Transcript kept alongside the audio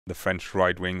the French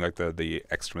right wing, like the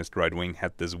extremist right wing,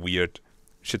 had this weird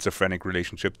schizophrenic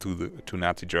relationship to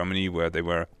Nazi Germany, where they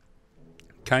were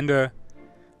kind of,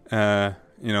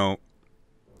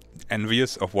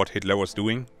 envious of what Hitler was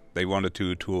doing. They wanted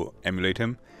to emulate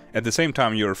him. At the same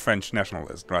time, you're a French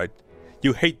nationalist, right?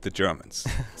 You hate the Germans.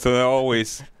 So they're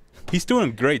always... He's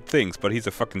doing great things, but he's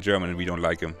a fucking German and we don't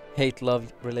like him.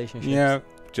 Hate-love relationships. Yeah,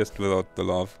 just without the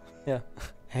love. Yeah.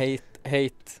 Hate.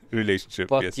 Relationship,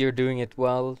 but yes. You're doing it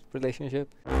well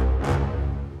relationship.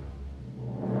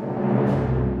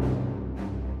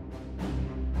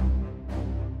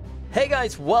 Hey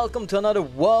guys, welcome to another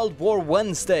World War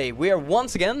Wednesday. We are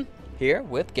once again here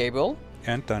with Gabriel.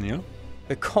 And Daniel.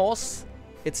 Because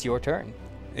it's your turn.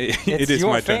 It is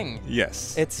your my thing. turn.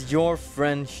 Yes. It's your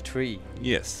French tree.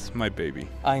 Yes, my baby.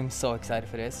 I'm so excited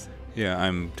for this. Yeah,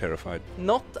 I'm terrified.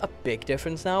 Not a big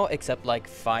difference now, except like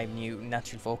 5 new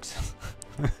natural folks.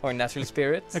 Or natural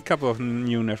spirits. A couple of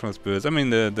new national spirits. I mean,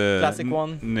 the classic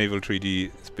one. Naval Treaty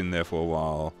has been there for a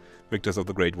while. Victors of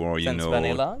the Great War, you Since know.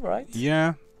 vanilla, right?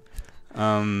 Yeah.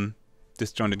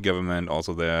 Disjointed government,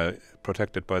 also there.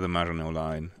 Protected by the Maginot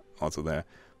Line, also there.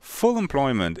 Full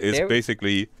employment is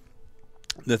basically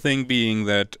the thing, being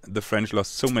that the French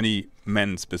lost so many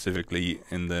men specifically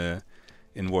in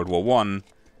World War I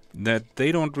that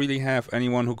they don't really have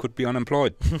anyone who could be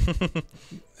unemployed.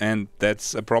 And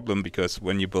that's a problem, because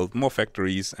when you build more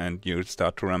factories and you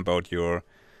start to ramp out your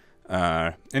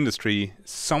industry,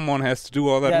 someone has to do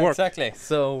all that work. Exactly.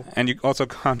 So, and you also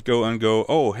can't go,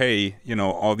 oh, hey,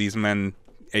 all these men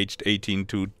aged 18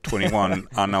 to 21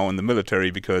 are now in the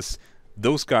military, because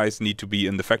those guys need to be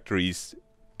in the factories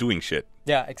doing shit.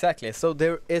 Yeah, exactly. So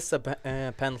there is a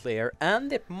penalty here,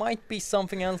 and it might be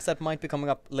something else that might be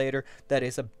coming up later that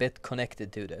is a bit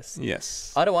connected to this.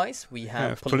 Yes. Otherwise, we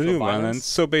have political violence.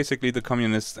 So basically, the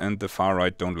communists and the far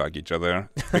right don't like each other.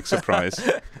 Big surprise.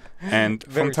 And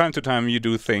from time to time, you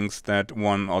do things that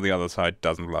one or the other side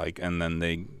doesn't like, and then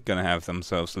they're gonna have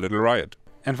themselves a little riot.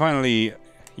 And finally,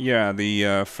 yeah,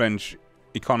 the French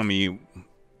economy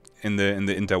in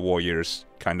the interwar years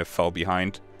kind of fell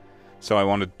behind. So I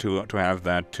wanted to have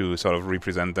that to sort of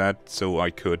represent that, so I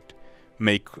could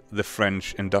make the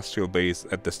French industrial base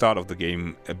at the start of the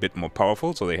game a bit more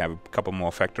powerful, so they have a couple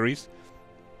more factories,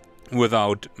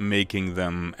 without making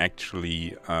them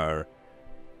actually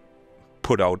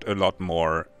put out a lot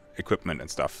more equipment and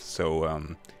stuff. So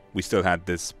we still had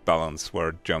this balance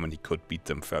where Germany could beat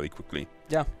them fairly quickly.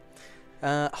 Yeah.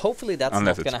 Hopefully that's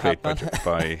not going to happen. Unless it's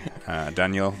played by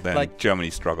Daniel, then like Germany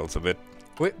struggles a bit.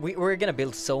 We're going to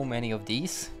build so many of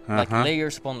these, like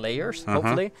layers upon layers,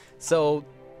 hopefully. So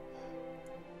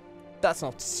that's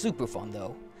not super fun,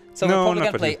 though. So we're probably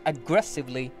going to play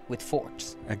aggressively with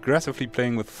forts. Aggressively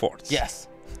playing with forts? Yes.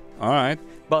 All right.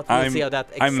 But we'll see how that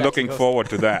exactly I'm looking forward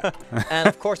to that. And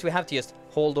of course, we have to just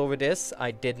hold over this. I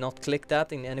did not click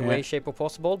that in any way, shape, or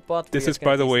possible. But this is,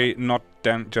 by the way, not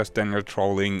just Daniel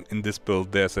trolling. In this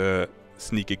build, there's a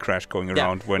sneaky crash going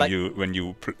around when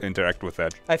you interact with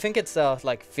that. I think it's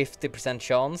like 50%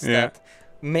 chance that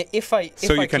if I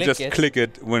you can just click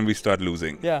it when we start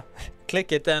losing. Yeah,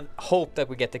 click it and hope that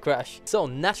we get the crash. So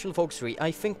Natural Folks 3,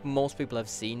 I think most people have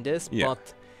seen this,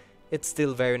 but it's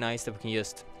still very nice that we can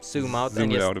just zoom out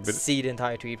and just see the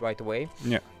entire tweet right away.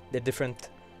 Yeah. The different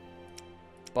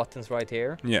buttons right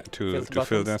here. Yeah, to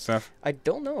fill that stuff. I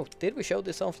don't know. Did we show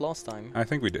this off last time? I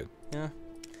think we did. Yeah.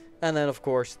 And then, of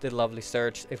course, the lovely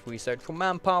search. If we search for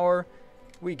manpower,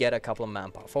 we get a couple of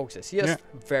manpower focuses. Yes,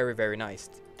 very, very nice.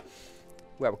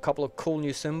 We have a couple of cool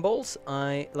new symbols.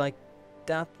 I like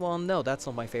that one. No, that's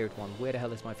not my favorite one. Where the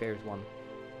hell is my favorite one?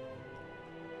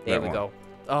 There we go.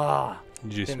 Ah,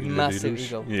 the massive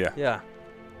eagle. Yeah. Yeah.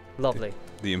 Lovely.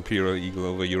 The imperial eagle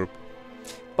over Europe.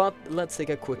 But let's take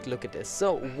a quick look at this.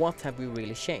 So, what have we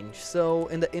really changed? So,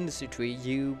 in the industry tree,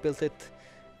 you built it,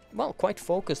 well, quite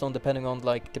focused on depending on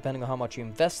how much you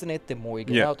invest in it, the more you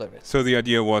get out of it. So the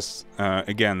idea was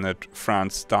again that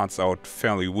France starts out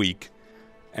fairly weak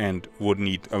and would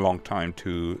need a long time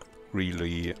to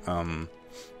really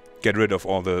get rid of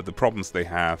all the problems they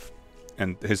have,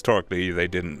 and historically they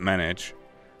didn't manage,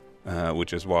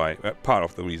 which is why part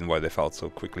of the reason why they fell so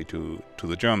quickly to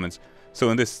the Germans. So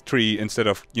in this tree, instead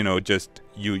of just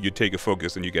you take a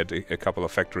focus and you get a couple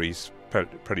of factories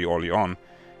pretty early on,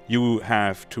 you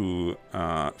have to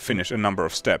finish a number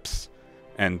of steps,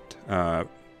 and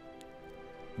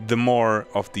the more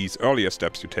of these earlier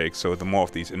steps you take, so the more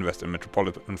of these invest in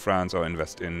metropolitan France or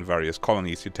invest in various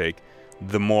colonies you take,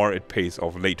 the more it pays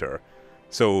off later.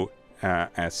 So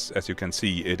as you can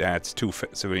see, it adds 2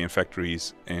 civilian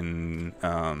factories in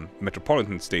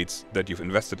metropolitan states that you've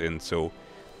invested in. So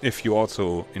if you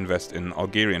also invest in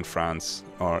Algerian France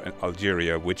or in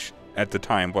Algeria, which at the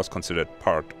time was considered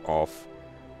part of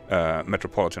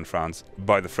metropolitan France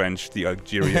by the French, the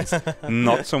Algerians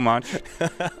not so much.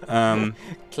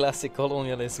 Classic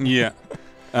colonialism. Yeah,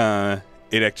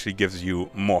 it actually gives you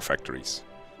more factories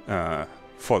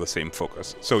for the same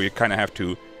focus. So you kind of have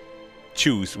to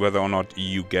choose whether or not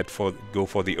you go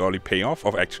for the early payoff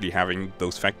of actually having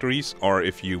those factories, or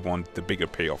if you want the bigger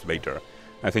payoff later.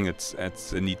 I think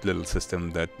it's a neat little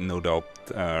system that no doubt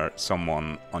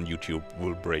someone on YouTube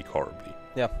will break horribly.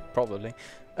 Yeah, probably.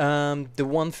 The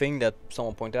one thing that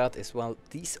someone pointed out is, well,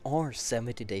 these are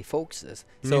 70-day focuses.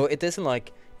 So it isn't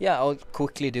like, yeah, I'll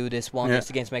quickly do this one just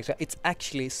against make. It's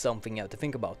actually something you have to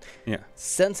think about. Yeah.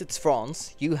 Since it's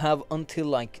France, you have until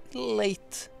like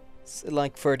late,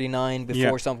 like 39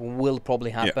 before something will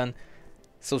probably happen. Yeah.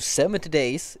 So 70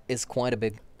 days is quite a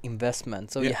big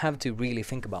investment. So you have to really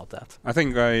think about that. I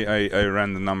think I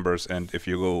ran the numbers, and if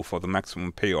you go for the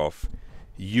maximum payoff,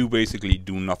 you basically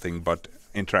do nothing but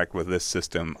interact with this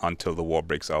system until the war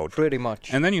breaks out. Pretty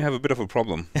much. And then you have a bit of a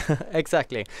problem.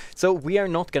 Exactly. So we are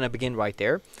not going to begin right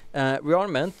there.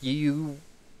 Rearmament, you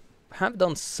have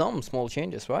done some small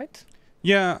changes, right?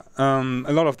 Yeah,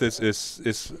 a lot of this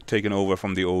is taken over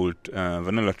from the old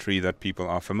vanilla tree that people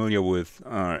are familiar with.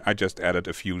 I just added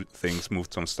a few things,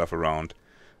 moved some stuff around,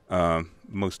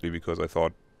 mostly because I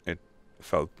thought it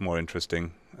felt more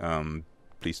interesting.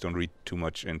 Please don't read too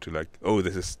much into like, oh,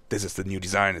 this is the new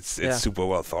design. It's super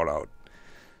well thought out.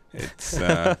 It's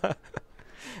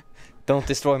don't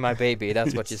destroy my baby.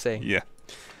 That's what you say. Yeah.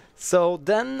 So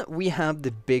then we have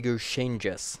the bigger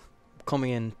changes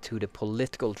coming into the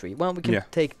political tree. Well, we can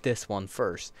take this one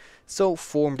first. So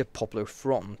form the Popular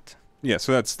Front. Yeah.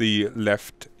 So that's the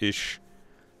left-ish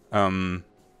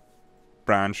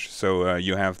branch. So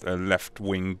you have a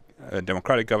left-wing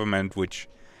democratic government, which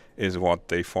is what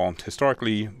they formed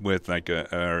historically, with like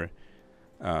a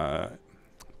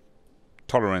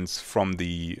tolerance from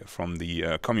the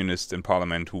communists in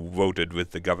parliament who voted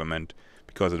with the government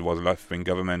because it was a left-wing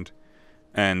government,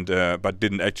 and but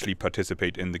didn't actually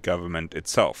participate in the government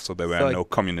itself. So there were no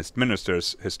communist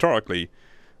ministers historically.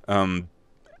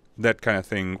 That kind of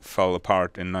thing fell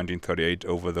apart in 1938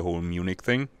 over the whole Munich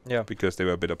thing, because they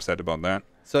were a bit upset about that.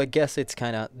 So I guess it's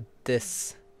kind of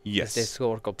this. Yes, this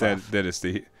historical path. That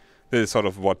is sort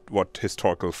of what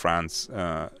historical France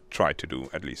tried to do,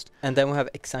 at least. And then we have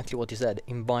exactly what you said: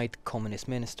 invite communist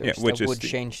ministers. Which that would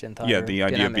change the entire. Yeah, the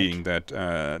idea dynamic. being that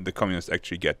the communists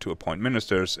actually get to appoint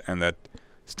ministers, and that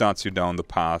starts you down the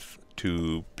path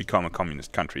to become a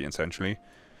communist country, essentially.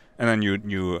 And then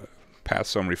you pass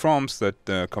some reforms that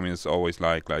the communists always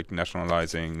like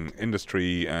nationalizing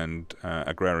industry and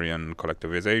agrarian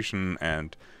collectivization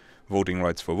and voting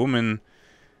rights for women.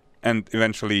 And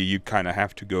eventually you kind of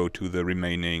have to go to the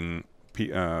remaining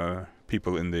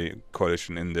people in the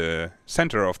coalition in the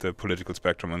center of the political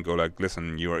spectrum and go like,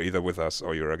 listen, you are either with us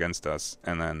or you're against us.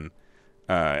 And then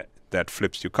that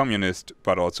flips you communist,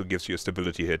 but also gives you a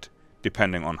stability hit,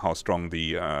 depending on how strong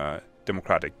the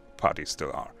democratic parties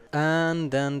still are.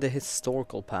 And then the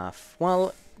historical path.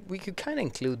 Well, we could kind of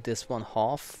include this one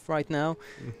half right now.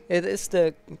 It is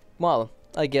the, well,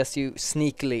 I guess you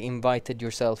sneakily invited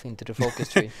yourself into the focus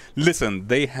tree. Listen,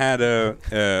 they had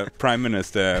a prime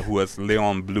minister who was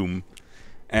Leon Blum,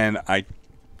 and I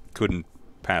couldn't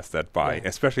pass that by,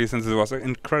 especially since it was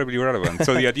incredibly relevant.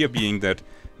 So the idea being that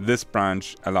this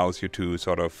branch allows you to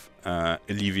sort of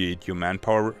alleviate your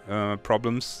manpower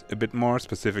problems a bit more,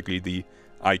 specifically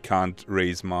I can't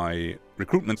raise my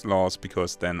recruitment laws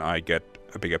because then I get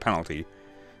a bigger penalty.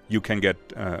 You can get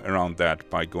around that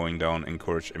by going down,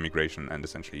 encourage immigration, and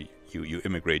essentially you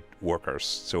immigrate workers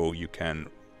so you can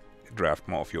draft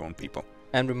more of your own people.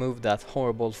 And remove that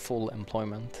horrible full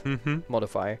employment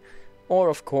modifier. Or,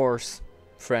 of course,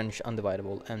 French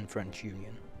undividable and French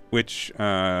Union. Which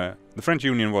the French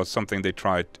Union was something they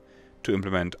tried to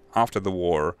implement after the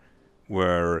war,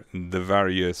 where the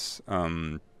various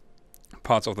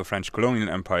parts of the French colonial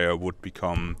empire would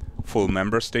become full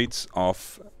member states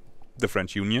of the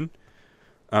French Union.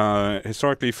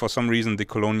 Historically, for some reason, the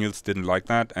colonials didn't like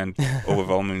that and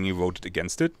overwhelmingly voted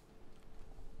against it.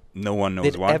 No one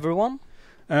knows why. Did everyone?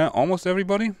 Almost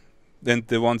everybody. Then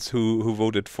the ones who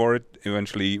voted for it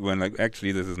eventually went like,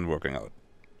 actually, this isn't working out.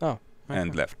 Oh. Okay.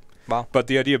 And left. Wow. But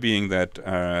the idea being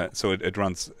that, so it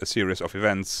runs a series of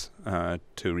events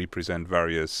to represent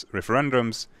various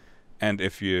referendums. And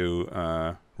if you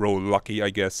roll lucky,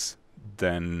 I guess,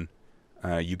 then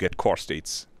you get core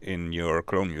states in your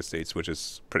colonial states, which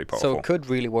is pretty powerful. So it could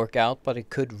really work out, but it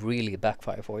could really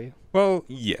backfire for you. Well,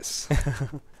 yes.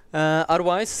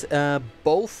 Otherwise,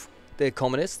 both the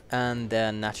communist and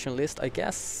the nationalist, I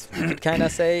guess you could kind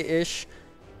of say-ish,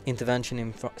 intervention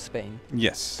in Spain.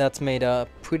 Yes. That's made a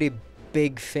pretty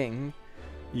big thing.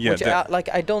 Yeah. Which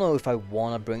I don't know if I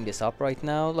want to bring this up right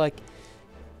now. Like,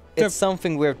 it's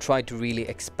something we've tried to really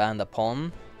expand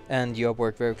upon, and you have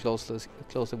worked very closely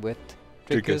with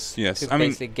Drickus yes. to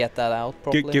basically get that out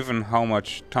properly. Given how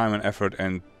much time and effort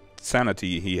and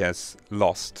sanity he has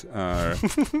lost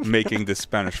making this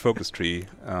Spanish focus tree,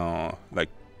 like,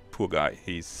 poor guy,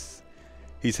 he's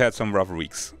had some rough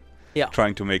weeks. Yeah.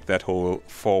 Trying to make that whole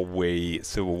 4-way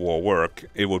civil war work.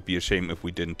 It would be a shame if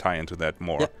we didn't tie into that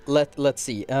more. Yeah, let's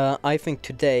see. I think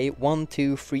today 1,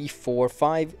 2, 3, 4,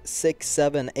 5, 6,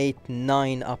 7, 8,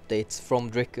 9 updates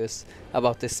from Drickus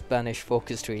about this Spanish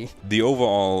focus tree. The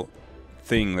overall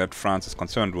thing that France is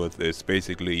concerned with is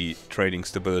basically trading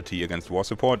stability against war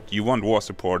support. You want war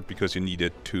support because you need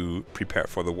it to prepare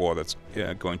for the war that's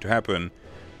going to happen,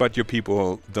 but your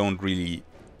people don't really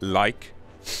like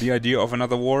the idea of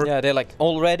another war. Yeah, they're like,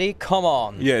 already? Come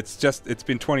on. Yeah, it's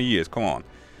been 20 years, come on.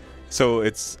 So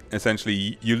it's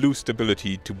essentially you lose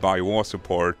stability to buy war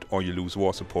support, or you lose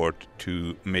war support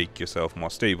to make yourself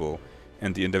more stable.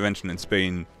 And the intervention in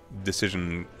Spain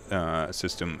decision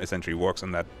system essentially works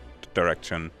in that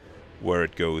direction, where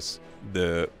it goes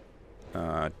the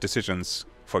decisions,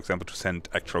 for example, to send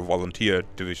actual volunteer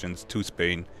divisions to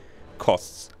Spain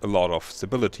costs a lot of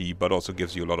stability, but also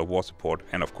gives you a lot of war support.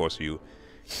 And of course you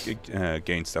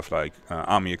gain stuff like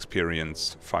army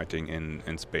experience fighting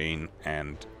in Spain,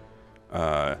 and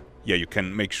you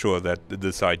can make sure that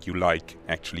the side you like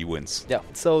actually wins. Yeah,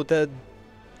 so the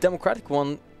democratic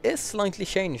one is slightly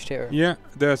changed here. Yeah,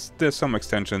 there's some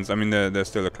extensions. I mean, there's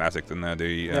still a classic in there,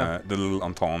 the little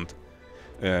Entente,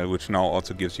 which now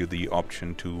also gives you the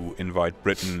option to invite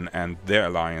Britain and their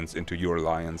alliance into your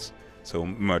alliance, so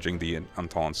merging the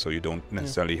Entente, so you don't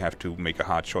necessarily have to make a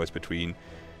hard choice between,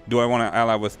 do I want to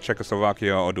ally with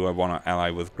Czechoslovakia or do I want to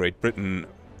ally with Great Britain?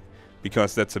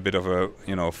 Because that's a bit of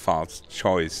a, false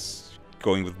choice.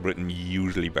 Going with Britain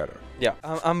usually better. Yeah,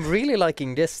 I'm really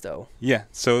liking this though. Yeah,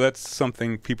 so that's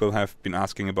something people have been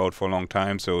asking about for a long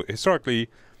time. So historically,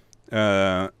 in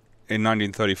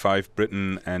 1935,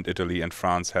 Britain and Italy and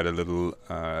France had a little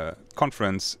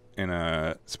conference in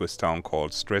a Swiss town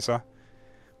called Stresa,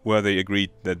 where they agreed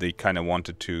that they kind of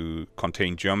wanted to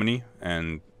contain Germany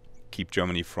and keep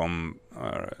Germany from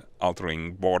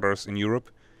altering borders in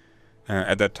Europe.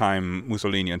 At that time,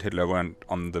 Mussolini and Hitler weren't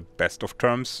on the best of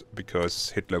terms,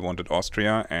 because Hitler wanted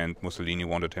Austria and Mussolini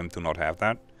wanted him to not have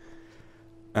that.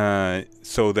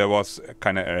 So there was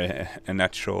kind of a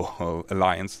natural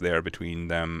alliance there between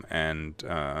them and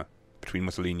between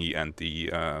Mussolini and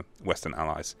the Western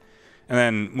allies. And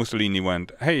then Mussolini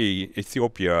went, hey,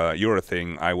 Ethiopia, you're a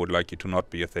thing, I would like you to not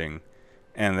be a thing.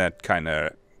 And that kind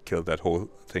of killed that whole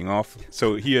thing off.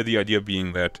 So here the idea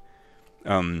being that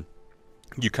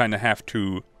you kind of have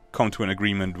to come to an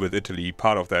agreement with Italy.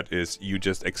 Part of that is you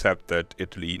just accept that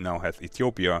Italy now has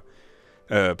Ethiopia,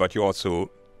 but you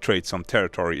also trade some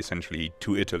territory essentially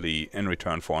to Italy in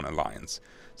return for an alliance.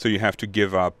 So you have to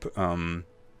give up,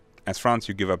 as France,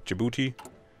 you give up Djibouti,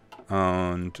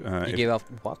 and you give up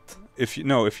what? If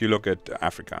you look at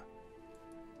Africa,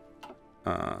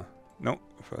 no,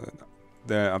 further down.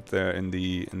 They're up there in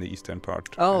the eastern part.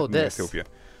 Oh, this Ethiopia.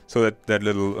 So that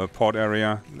little port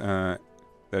area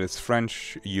that is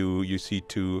French, you cede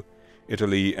to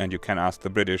Italy, and you can ask the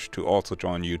British to also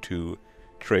join you to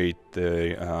trade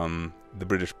the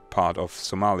British part of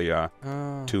Somalia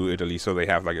to Italy. So they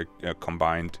have like a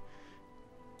combined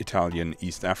Italian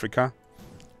East Africa.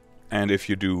 And if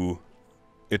you do,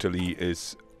 Italy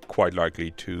is quite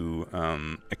likely to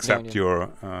accept your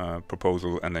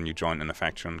proposal, and then you join in a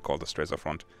faction called the Stresa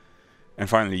Front. And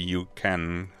finally, you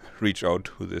can reach out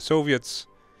to the Soviets,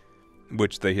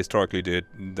 which they historically did.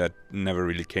 That never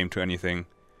really came to anything.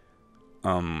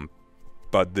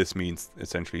 But this means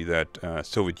essentially that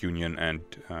Soviet Union and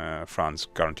France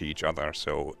guarantee each other.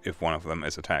 So if one of them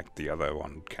is attacked, the other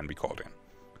one can be called in.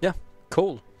 Yeah,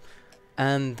 cool.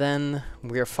 And then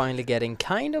we're finally getting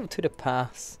kind of to the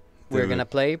path we're gonna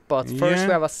play, but first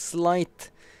we have a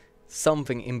slight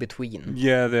something in between.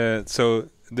 Yeah, so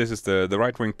this is the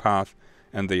right-wing path,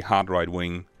 and the hard right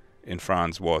wing in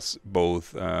France was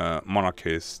both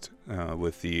monarchist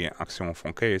with the Action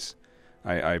Francaise.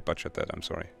 I butchered that, I'm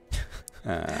sorry.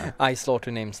 I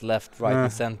slaughter names left, right,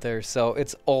 and center, so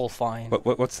it's all fine.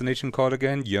 What's the nation called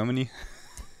again? Germany?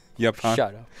 Japan?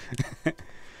 Shut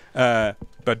up.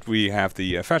 But we have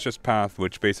the fascist path,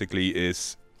 which basically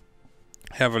is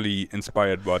heavily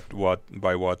inspired by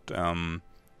what the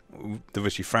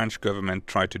Vichy French government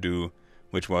tried to do,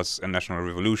 which was a national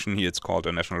revolution. Here it's called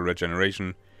a national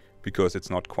regeneration, because it's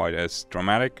not quite as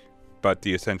dramatic. But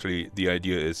essentially the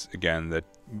idea is, again, that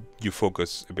you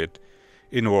focus a bit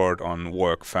inward on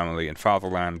work, family, and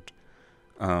fatherland,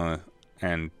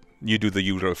 and you do the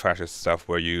usual fascist stuff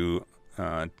where you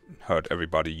hurt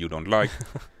everybody you don't like.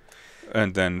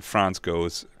 And then France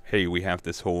goes, hey, we have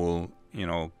this whole,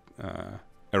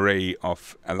 array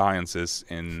of alliances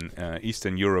in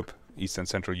Eastern Europe, Eastern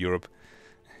Central Europe.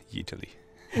 Italy.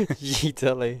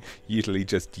 Italy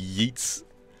just yeets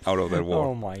out of that war.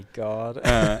 Oh my god.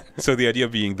 So the idea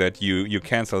being that you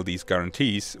cancel these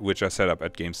guarantees, which are set up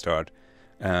at game start,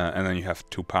 and then you have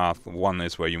two paths. One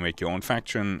is where you make your own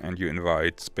faction and you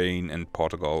invite Spain and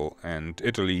Portugal and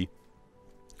Italy,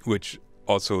 which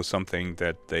also something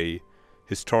that they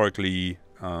historically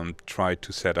tried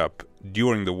to set up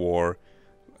during the war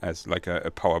as like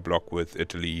a power block with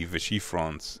Italy, Vichy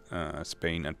France,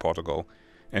 Spain and Portugal.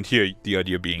 And here the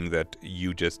idea being that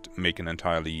you just make an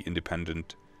entirely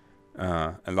independent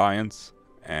alliance,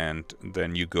 and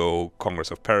then you go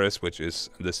Congress of Paris, which is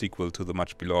the sequel to the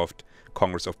much beloved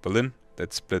Congress of Berlin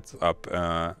that splits up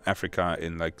Africa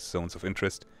in like zones of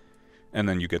interest, and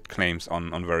then you get claims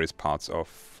on various parts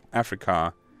of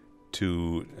Africa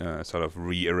to sort of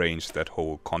rearrange that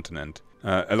whole continent.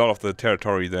 A lot of the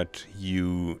territory that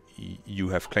you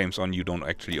have claims on you don't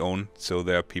actually own, so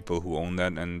there are people who own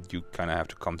that, and you kind of have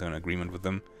to come to an agreement with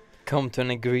them. Come to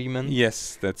an agreement?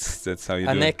 Yes, that's how you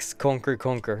do it. Annex,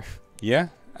 conquer. Yeah,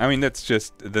 I mean that's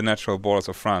just the natural borders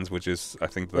of France, which is I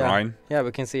think the Rhine. Yeah,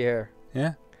 we can see here.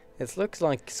 Yeah. It looks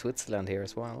like Switzerland here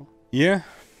as well. Yeah.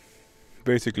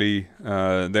 Basically,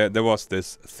 there was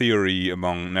this theory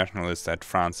among nationalists that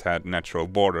France had natural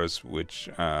borders, which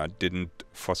didn't,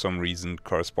 for some reason,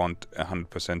 correspond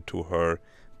 100% to her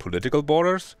political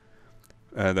borders.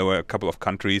 There were a couple of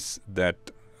countries that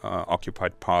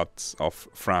occupied parts of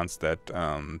France that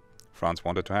France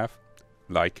wanted to have,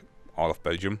 like all of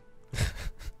Belgium.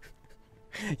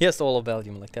 Yes, all of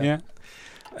Belgium, like that. Yeah.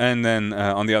 And then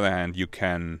on the other hand, you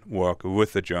can work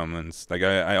with the Germans. Like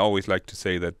I always like to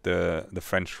say that the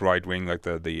French right wing, like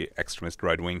the extremist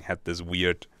right wing, had this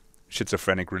weird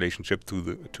schizophrenic relationship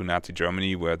to Nazi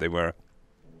Germany, where they were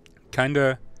kind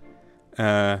of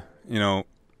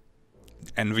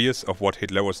envious of what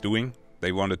Hitler was doing.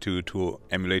 They wanted to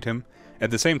emulate him.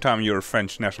 At the same time, you're a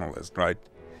French nationalist, right?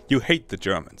 You hate the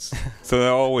Germans, so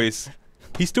they're always.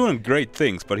 He's doing great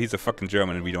things, but he's a fucking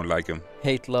German and we don't like him.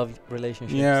 Hate-love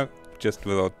relationships. Yeah, just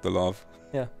without the love.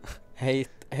 Yeah.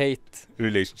 Hate.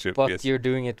 Relationship, but yes. You're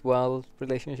doing it well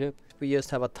relationship. We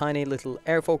just have a tiny little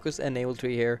air focus and naval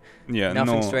tree here. Yeah,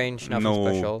 nothing strange, nothing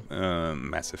special.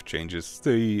 Massive changes.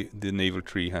 The naval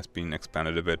tree has been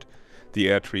expanded a bit. The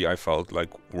air tree I felt like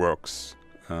works,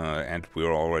 and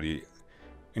we're already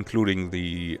including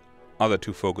the other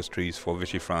two focus trees for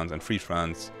Vichy France and Free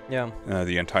France. Yeah.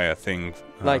 The entire thing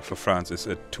like for France is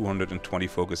at 220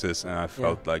 focuses, and I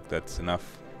felt like that's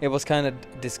enough. It was kind of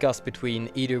discussed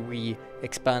between either we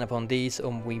expand upon these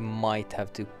or we might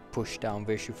have to push down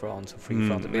Vichy France or Free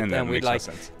France a bit, and we'd like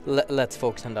let's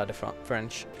focus on the other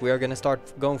French. We are going to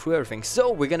start going through everything.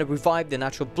 So we're going to revive the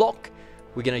natural block,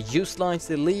 we're going to utilize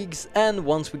the leagues, and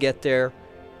once we get there,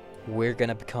 we're going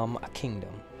to become a kingdom.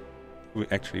 We're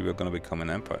going to become an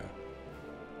empire.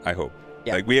 I hope.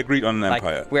 Yeah. Like we agreed on an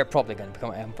empire. We're probably going to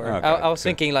become an emperor. Okay, I was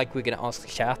thinking like we're going to ask the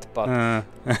chat, but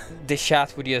the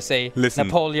chat would just say, listen,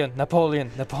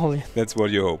 Napoleon. That's what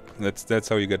you hope. That's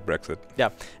how you get Brexit. Yeah.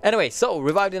 Anyway, so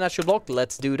revive the natural block.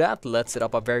 Let's do that. Let's set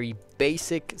up a very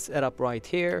basic setup right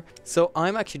here. So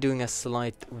I'm actually doing a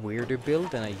slight weirder build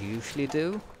than I usually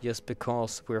do, just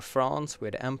because we're France,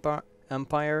 we're the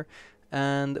empire,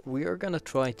 and we are going to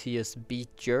try to just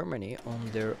beat Germany on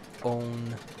their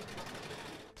own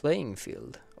playing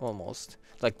field, almost.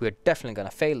 Like we're definitely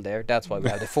gonna fail there, that's why we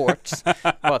have the forts,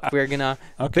 but we're gonna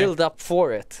build up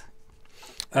for it.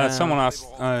 Someone asked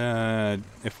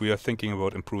if we are thinking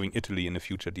about improving Italy in the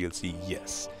future DLC.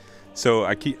 Yes. So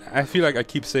I feel like I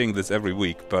keep saying this every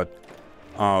week, but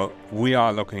we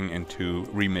are looking into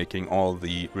remaking all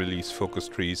the release focus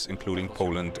trees, including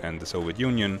Poland and the Soviet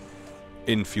Union,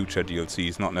 in future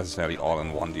DLCs, not necessarily all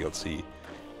in one DLC.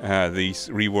 These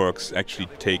reworks actually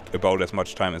take about as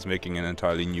much time as making an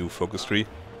entirely new focus tree.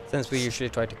 Since we usually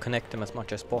try to connect them as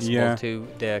much as possible to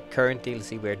the current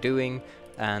DLC we're doing,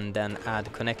 and then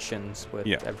add connections with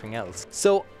everything else.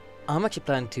 So I'm actually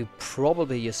planning to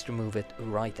probably just remove it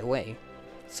right away,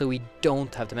 so we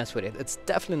don't have to mess with it. It's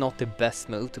definitely not the best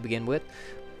move to begin with,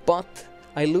 but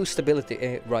I lose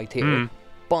stability right here.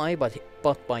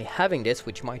 But by having this,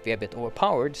 which might be a bit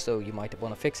overpowered, so you might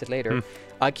want to fix it later,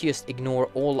 I can just ignore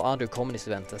all other communist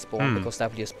events that spawn, because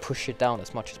that will just push it down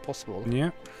as much as possible.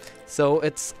 Yeah. So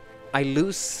it's I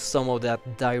lose some of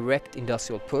that direct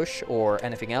industrial push or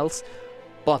anything else,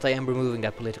 but I am removing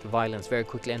that political violence very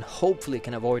quickly and hopefully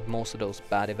can avoid most of those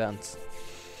bad events.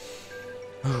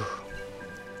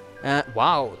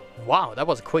 Wow, that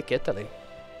was a quick Italy.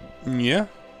 Yeah,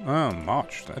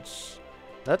 March.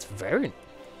 That's very...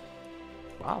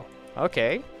 Wow,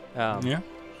 okay. Yeah.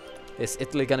 Is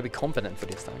Italy gonna be confident for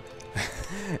this time?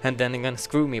 And then they're gonna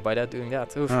screw me by doing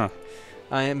that. Oof.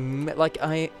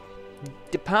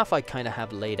 The path I kind of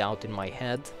have laid out in my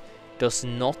head does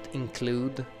not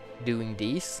include doing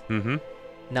these.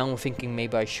 Now I'm thinking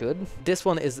maybe I should. This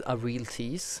one is a real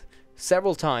tease.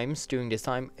 Several times during this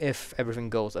time, if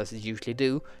everything goes as it usually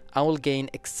do, I will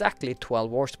gain exactly 12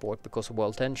 war support because of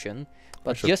world tension.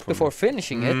 But just before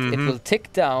finishing it, it will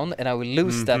tick down and I will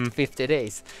lose that 50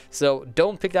 days. So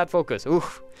don't pick that focus.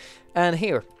 Oof. And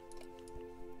here.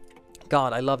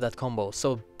 God, I love that combo.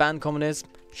 So ban communism.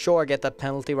 Sure, I get that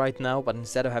penalty right now, but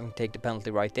instead of having to take the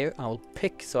penalty right there, I will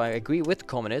pick, so I agree with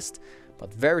communist.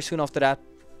 But very soon after that,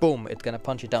 boom, it's gonna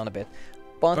punch it down a bit.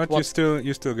 But you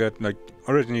still get, like,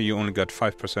 originally you only got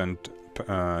 5%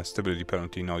 stability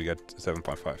penalty, now you get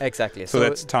 7.5. Exactly. So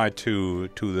that's tied to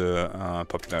the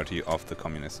popularity of the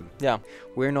communism. Yeah,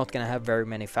 we're not gonna have very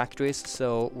many factories,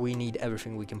 so we need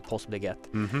everything we can possibly get.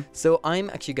 So I'm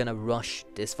actually gonna rush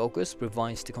this focus,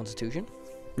 revise the constitution.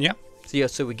 Yeah.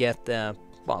 So we get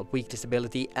weekly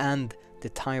stability and the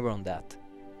timer on that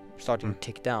starting to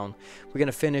tick down. We're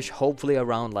gonna finish hopefully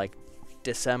around like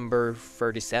December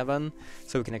 37,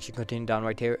 so we can actually continue down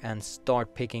right here and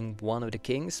start picking one of the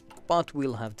kings, but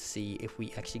we'll have to see if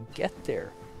we actually get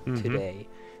there today.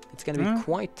 It's gonna be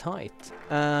quite tight.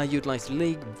 Utilize the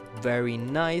league, very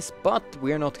nice, but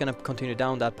we're not gonna continue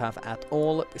down that path at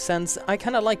all, since I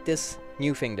kind of like this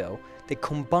new thing though. The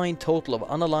combined total of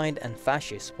unaligned and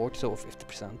fascist support is over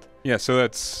 50%. Yeah, so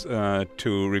that's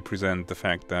to represent the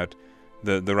fact that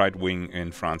the right wing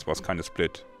in France was kind of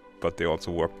split, but they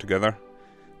also worked together.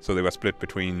 So they were split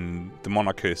between the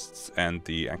monarchists and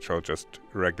the actual just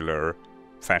regular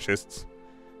fascists.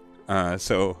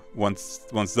 So once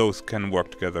those can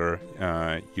work together,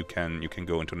 you can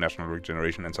go into national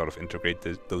regeneration and sort of integrate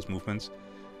those movements.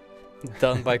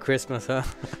 Done by Christmas, huh?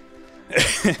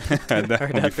 Heard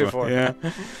that before. Yeah.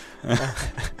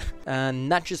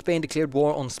 Nazi Spain declared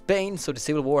war on Spain, so the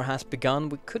civil war has begun.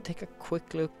 We could take a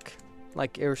quick look.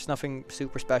 Like, there's nothing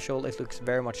super special. It looks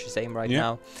very much the same right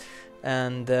now.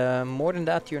 And more than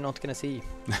that, you're not gonna see.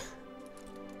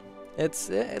 It's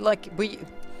it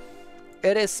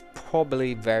is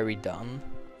probably very done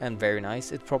and very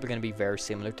nice. It's probably gonna be very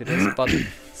similar to this, but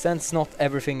since not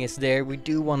everything is there, we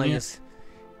do wanna just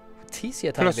tease you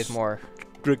a tiny bit more.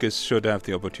 Griggis should have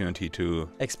the opportunity to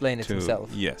explain it himself.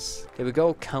 Yes. Here we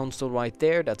go, council right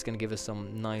there. That's going to give us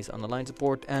some nice unaligned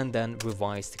support, and then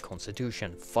revise the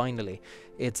constitution. Finally,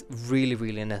 it's really,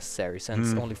 really necessary,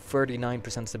 since only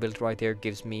 39% stability right there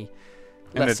gives me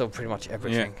less of pretty much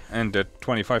everything. Yeah, and at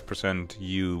 25%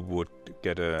 you would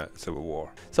get a civil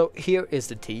war. So here is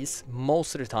the tease.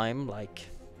 Most of the time, like...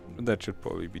 That should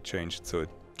probably be changed so it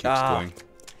keeps going.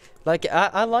 Like,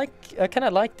 I kind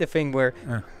of like the thing where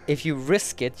if you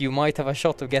risk it, you might have a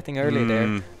shot of getting early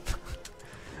there.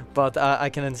 But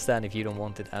I can understand if you don't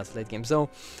want it as late game.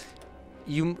 So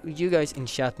you guys in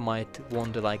chat might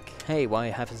wonder, like, hey, why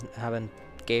haven't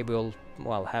Gabriel?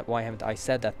 Well, why haven't I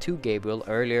said that to Gabriel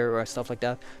earlier or stuff like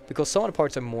that? Because some of the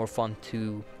parts are more fun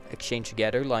to exchange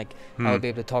together. Like, I'll be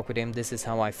able to talk with him. This is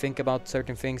how I think about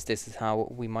certain things. This is how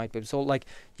we might be. So, like,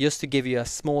 just to give you a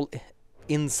small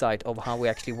insight of how we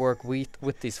actually work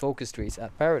with these focus trees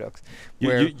at Paradox.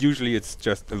 Usually it's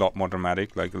just a lot more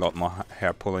dramatic, like a lot more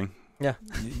hair pulling. Yeah.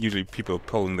 Usually people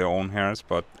pulling their own hairs,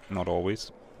 but not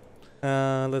always.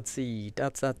 Let's see.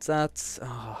 That's.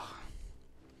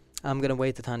 I'm gonna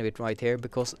wait a tiny bit right here,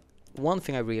 because one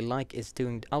thing I really like is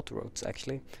doing outer roads,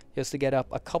 actually, just to get up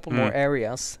a couple more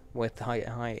areas with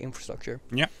high infrastructure.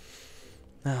 Yeah.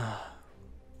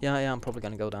 Yeah, I'm probably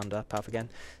gonna go down that path again.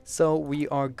 So we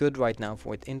are good right now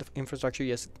with infrastructure.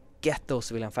 Just get those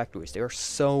civilian factories. They are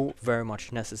so very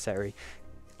much necessary.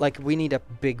 Like, we need a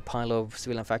big pile of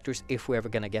civilian factories if we're ever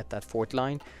gonna get that fort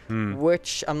line,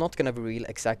 which I'm not gonna reveal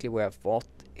exactly where I've thought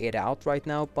it out right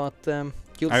now, but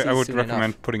you'll see I would soon recommend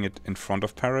enough. putting it in front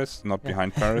of Paris, not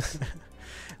behind Paris.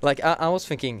 Like, I was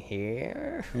thinking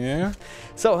here. Yeah.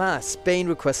 So, Spain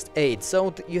requests aid.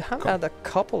 So, you have had a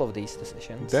couple of these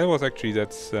decisions.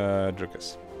 That's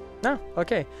Drickus. No,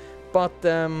 okay. But,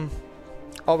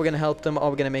 are we gonna help them?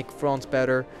 Are we gonna make France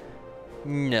better?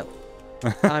 No.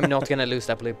 I'm not gonna lose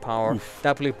that political power.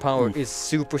 That political power is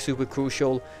super, super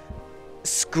crucial.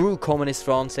 screw communist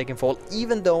France, they can fall.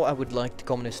 Even though I would like the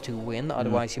communists to win,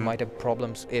 otherwise you might have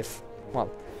problems if, well,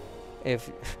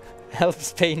 if help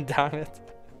Spain, damn it.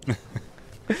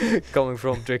 Coming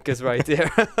from Drickers right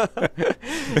there.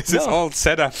 This is all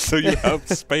set up so you help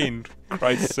Spain,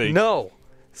 Christ's sake. No,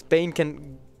 Spain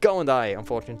can go and die,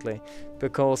 unfortunately,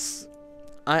 because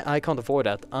I can't afford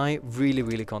that. I really,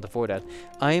 really can't afford that.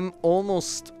 I'm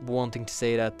almost wanting to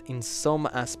say that in some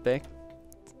aspect,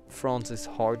 France is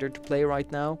harder to play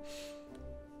right now.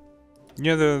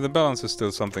 Yeah, the balance is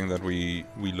still something that we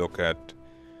look at.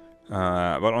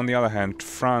 But on the other hand,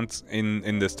 France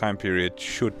in this time period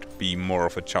should be more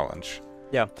of a challenge.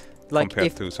 Yeah, like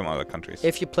compared to some other countries.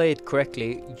 If you play it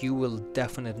correctly, you will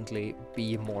definitely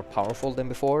be more powerful than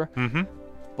before. Mm-hmm.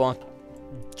 But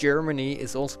Germany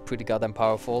is also pretty goddamn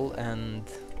powerful, and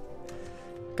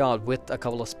God, with a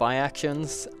couple of spy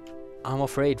actions, I'm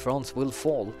afraid France will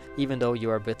fall, even though you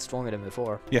are a bit stronger than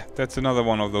before. Yeah, that's another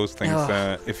one of those things.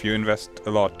 If you invest a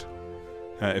lot,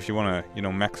 if you want to,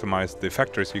 maximize the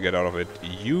factors you get out of it,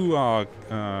 you are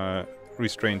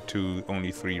restrained to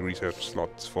only 3 research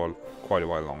slots for quite a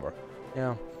while longer.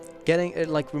 Yeah, getting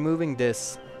removing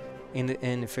this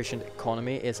inefficient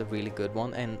economy is a really good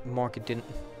one, and market didn't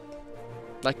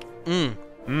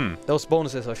those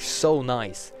bonuses are so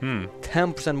nice.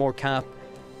 10% more cap,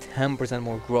 10%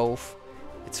 more growth.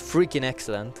 It's freaking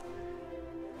excellent.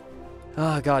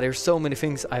 Oh god, there's so many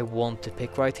things I want to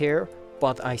pick right here,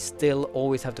 but I still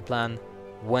always have to plan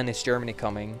when is Germany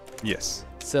coming. Yes.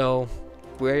 So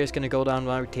we're just gonna go down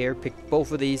right here, pick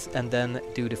both of these, and then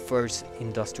do the first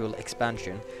industrial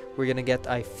expansion. We're gonna get,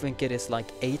 I think it is like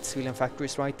 8 civilian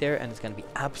factories right there, and it's gonna be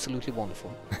absolutely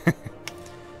wonderful.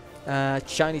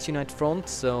 Chinese United Front,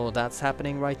 so that's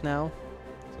happening right now.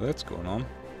 So that's going on.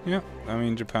 Yeah, I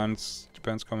mean Japan's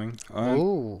coming.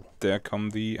 Oh, there come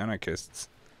the anarchists.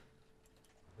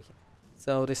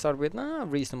 So they start with a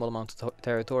reasonable amount of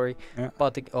territory, yeah.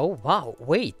 But oh wow,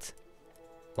 wait,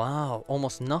 wow,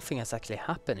 almost nothing has actually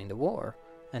happened in the war,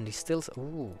 and he still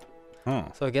ooh.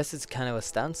 Huh. So I guess it's kind of a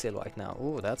standstill right now.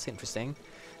 Ooh, that's interesting.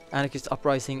 Anarchist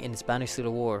uprising in the Spanish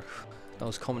Civil War.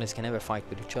 Those communists can never fight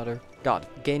with each other. God,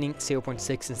 gaining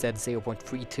 0.6 instead of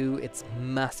 0.32, it's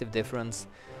massive difference.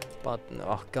 But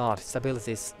oh god,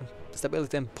 stability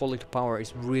and political power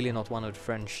is really not one of the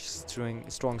French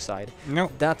strong side.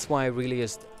 No. That's why I really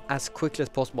just as quickly as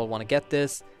possible want to get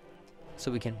this,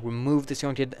 so we can remove this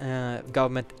jointed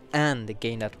government and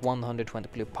gain that 120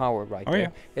 blue power right there. Yeah.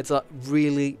 It's a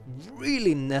really,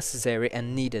 really necessary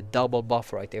and needed double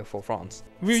buff right there for France.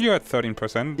 You're at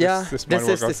 13%. Yeah,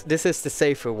 this is the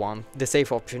safer one, the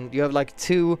safe option. You have like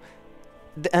 2,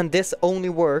 and this only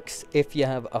works if you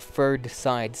have a third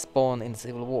side spawn in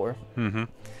Civil War. Mm-hmm.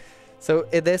 So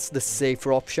it is the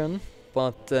safer option,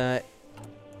 but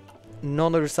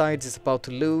none of the sides is about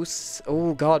to lose.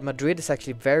 Oh god, Madrid is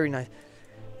actually very nice.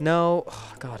 No,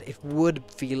 oh god, it would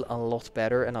feel a lot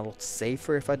better and a lot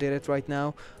safer if I did it right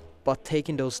now. But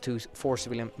taking those 4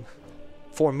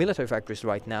 military factories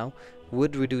right now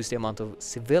would reduce the amount of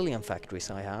civilian factories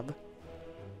I have.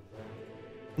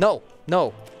 No.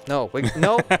 No.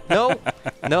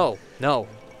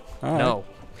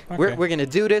 Okay. We're gonna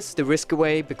do this the risk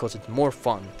away because it's more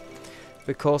fun.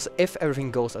 Because if everything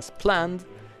goes as planned,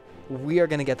 we are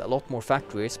gonna get a lot more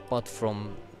factories, but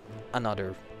from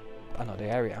another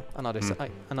area, another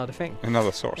thing.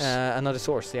 Another source. Another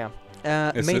source, yeah.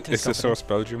 Is the source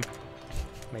Belgium?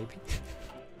 Maybe.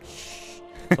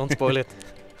 Don't spoil it.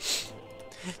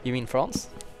 You mean France?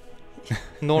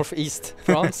 Northeast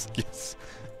France? Yes.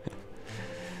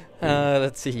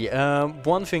 Let's see.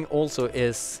 One thing also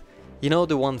is,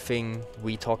 the one thing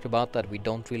we talked about that we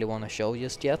don't really want to show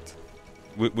just yet?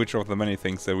 Which of the many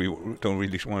things that we don't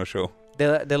really want to show?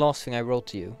 The last thing I wrote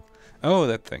to you. Oh,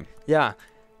 that thing. Yeah.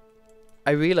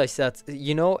 I realized that,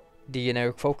 the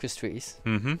generic focus trees?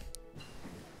 Mm-hmm.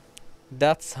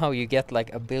 That's how you get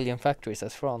like 1 billion factories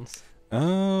as France.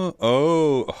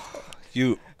 Oh,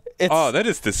 that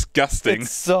is disgusting. It's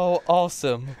so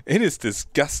awesome. It is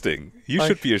disgusting. You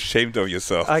should be ashamed of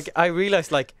yourself. I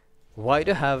realized, why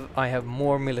do I have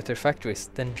more military factories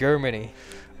than Germany?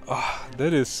 Oh,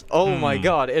 that is... Oh my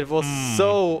god, it was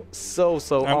so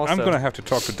awesome. I'm gonna have to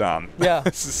talk to Dan. Yeah.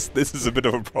 This is a bit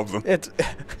of a problem.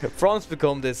 France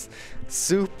become this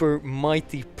super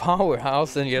mighty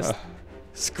powerhouse and just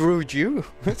screwed you.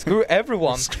 Screw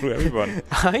everyone. Screw everyone.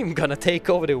 I'm gonna take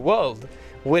over the world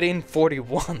within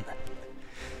 41.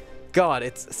 God,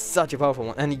 it's such a powerful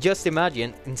one. And just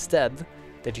imagine instead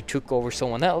that you took over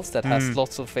someone else that has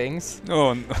lots of things.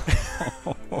 Oh no.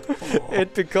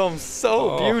 It becomes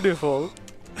so beautiful.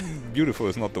 Beautiful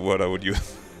is not the word I would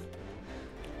use.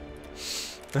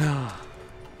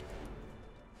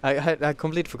 I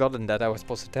completely forgotten that I was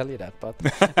supposed to tell you that, but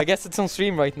I guess it's on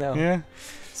stream right now. Yeah.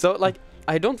 So like,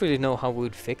 I don't really know how we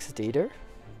would fix it either.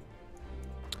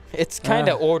 It's kind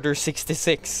of Order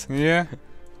 66. Yeah.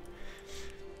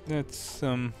 That's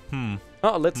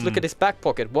Oh, let's look at this back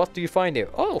pocket. What do you find here?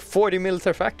 Oh, 40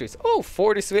 military factories. Oh,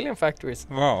 40 civilian factories.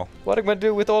 Wow. What am I gonna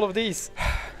do with all of these?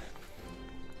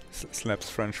 Slaps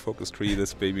French focus tree.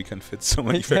 This baby can fit so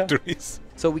many factories.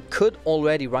 So we could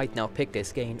already right now pick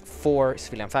this gain 4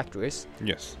 civilian factories.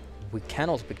 Yes. We can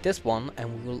also pick this one,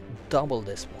 and we will double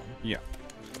this one. Yeah.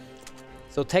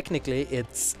 So technically,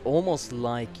 it's almost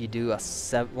like you do a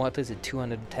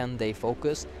 210-day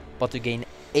focus, but you gain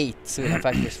 8 civilian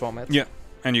factories from it. Yeah,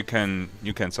 and you can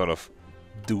sort of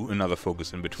do another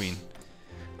focus in between.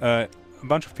 A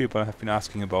bunch of people have been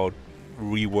asking about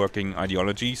reworking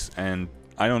ideologies, and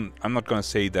I'm not gonna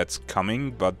say that's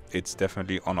coming, but it's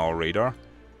definitely on our radar.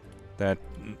 That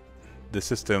the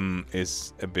system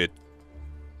is a bit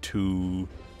too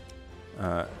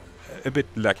a bit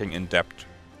lacking in depth.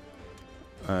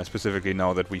 Specifically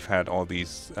now that we've had all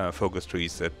these focus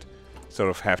trees that sort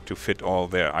of have to fit all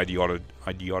their ideological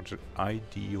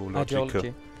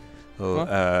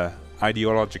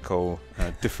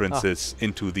differences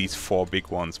into these 4 big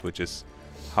ones, which is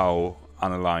how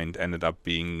unaligned ended up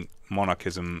being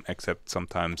monarchism, except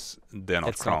sometimes they're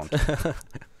not crowned.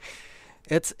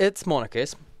 It's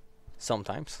monarchism,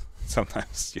 sometimes.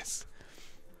 Sometimes, yes.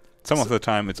 Some of the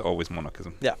time, it's always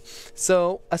monarchism. Yeah.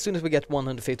 So, as soon as we get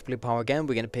 150 play power again,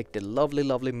 we're going to pick the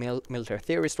lovely military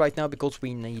theorist right now, because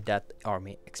we need that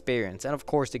army experience. And of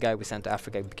course, the guy we sent to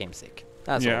Africa became sick.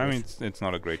 As yeah, always. I mean, it's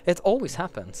not a great... It always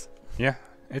happens. Yeah,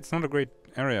 it's not a great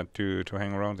area to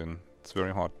hang around in. It's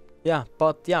very hot. Yeah,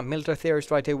 but yeah, military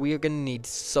theorist right here, we are going to need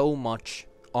so much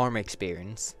army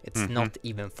experience. It's not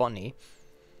even funny.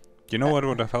 You know what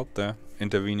would have helped there?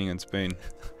 Intervening in Spain.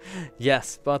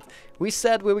 Yes, but we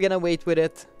said we were gonna wait with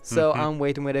it, so I'm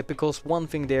waiting with it, because one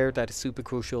thing there that is super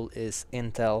crucial is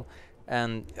intel,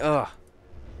 and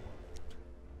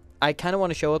I kind of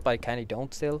want to show it, but I kind of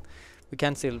don't still. We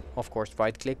can still, of course,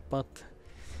 right click, but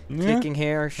clicking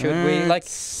here, should we? Like,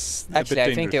 actually,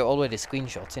 I think there are already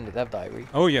screenshots in the dev diary.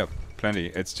 Oh yeah, plenty.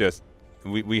 It's just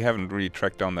we haven't really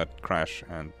tracked down that crash,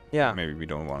 and yeah, maybe we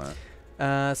don't want to.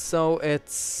 So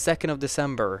it's 2nd of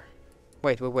December.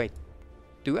 Wait.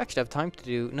 Do we actually have time to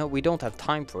do... No, we don't have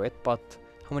time for it, but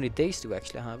how many days do we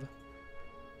actually have?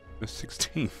 The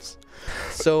 16th.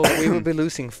 So we will be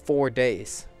losing 4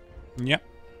 days. Yeah.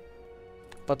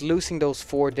 But losing those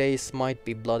 4 days might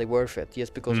be bloody worth it,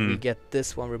 just because we get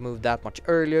this one removed that much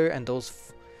earlier, and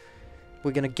those...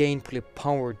 we're gonna gain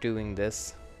power doing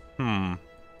this.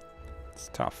 It's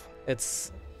tough.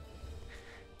 It's...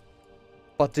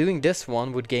 But doing this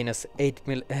one would gain us 8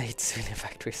 civilian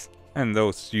factories. And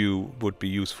those would be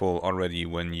useful already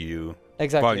when you...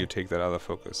 Exactly. While you take that other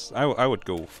focus. I would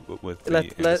go with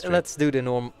let's do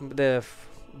the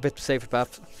bit safer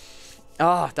path.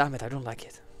 Ah, damn it, I don't like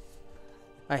it.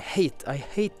 I hate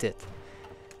it.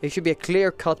 It should be a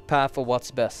clear-cut path for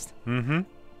what's best.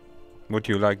 Would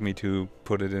you like me to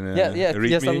put it in a readme?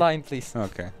 Just a line, please.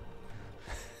 Okay.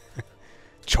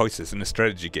 Choices in a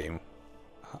strategy game.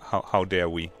 How dare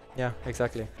we? Yeah,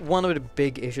 exactly. One of the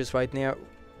big issues right now,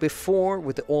 before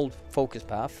with the old focus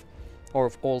path,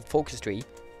 or old focus tree,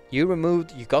 you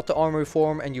got the army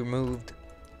reform and you removed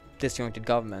disjointed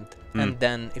government, and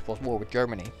then it was war with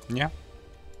Germany. Yeah.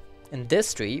 In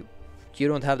this tree, you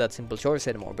don't have that simple choice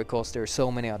anymore, because there are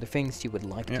so many other things you would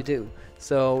like to do.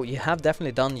 So you have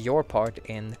definitely done your part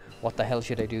in what the hell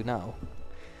should I do now.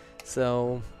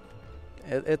 So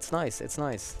it's nice. It's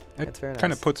nice. It's very nice.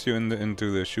 Kind of puts you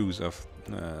into the shoes of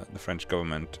the French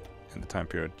government in the time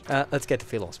period. Let's get the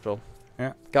field hospital.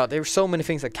 Yeah. God, there's so many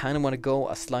things I kind of want to go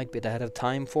a slight bit ahead of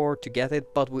time to get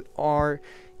it, but we are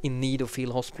in need of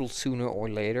field hospital sooner or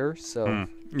later. So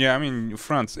yeah, I mean,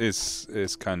 France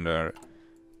is kind of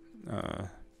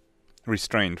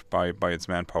restrained by its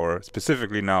manpower,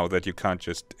 specifically now that you can't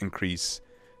just increase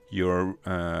your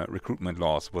recruitment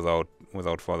laws without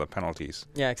further penalties.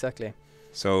 Yeah, exactly.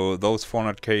 So those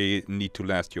 400k need to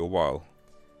last you a while.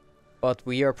 But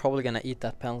we are probably gonna eat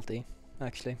that penalty,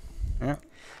 actually. Yeah.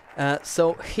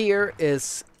 So here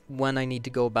is when I need to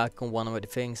go back on one of the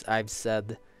things I've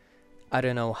said, I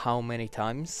don't know how many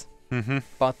times,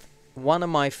 but one of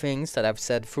my things that I've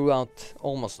said throughout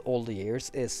almost all the years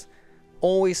is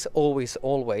always,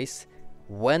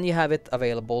 when you have it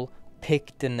available,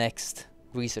 pick the next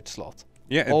research slot.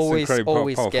 Yeah, it's always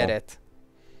powerful. Get it.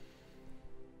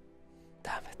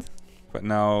 Damn it. But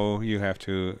now you have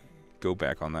to go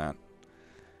back on that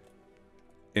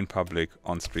in public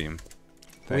on stream.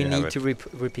 We need to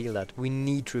repeal that. We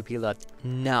need to repeal that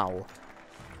now.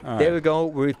 There we go.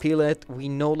 We repeal it. We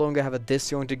no longer have a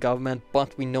disjointed government,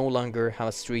 but we no longer have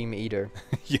a stream either.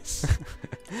 Yes.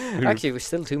 Actually, we're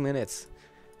still 2 minutes.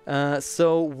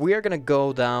 So we're gonna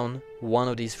go down one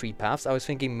of these 3 paths. I was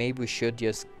thinking maybe we should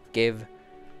just give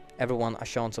everyone a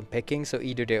chance on picking. So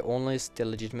either their only still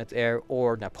legitimate heir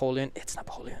or Napoleon. It's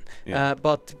Napoleon. Yeah.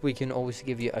 But we can always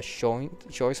give you a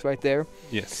choice right there.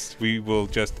 Yes, we will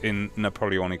just in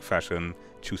Napoleonic fashion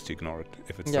choose to ignore it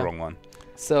if it's the wrong one.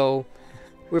 So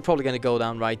we're probably gonna go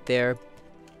down right there.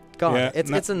 God,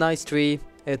 it's a nice tree.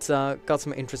 It's got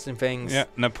some interesting things. Yeah,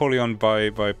 Napoleon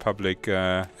by public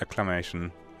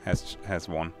acclamation has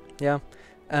won. Yeah,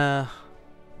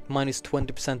 minus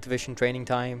 20% division training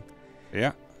time.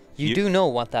 Yeah. You do know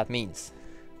what that means.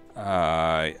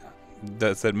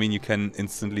 Does that mean you can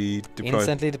instantly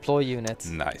deploy units?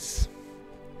 Nice.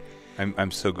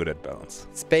 I'm so good at balance.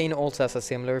 Spain also has a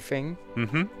similar thing,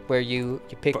 where you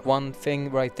pick one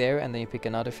thing right there, and then you pick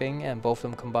another thing, and both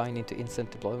of them combine into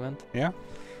instant deployment. Yeah.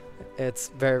 It's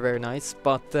very, very nice,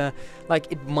 but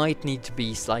like it might need to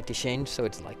be slightly changed, so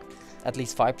it's like at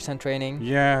least 5% training.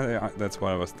 Yeah, that's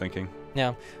what I was thinking.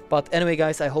 Yeah, but anyway,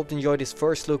 guys, I hope you enjoyed this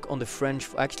first look on the French,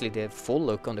 actually the full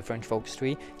look on the French Focus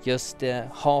Tree, just the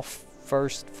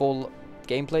first full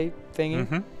gameplay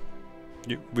thingy.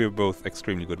 We're both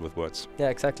extremely good with words. Yeah,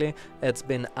 exactly. It's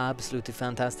been absolutely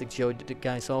fantastic to show you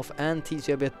guys off and teach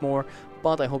you a bit more.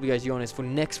 But I hope you guys join us for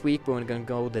next week. We're going to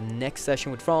go the next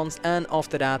session with France, and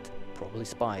after that, probably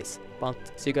spies. But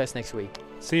see you guys next week.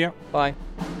 See ya. Bye.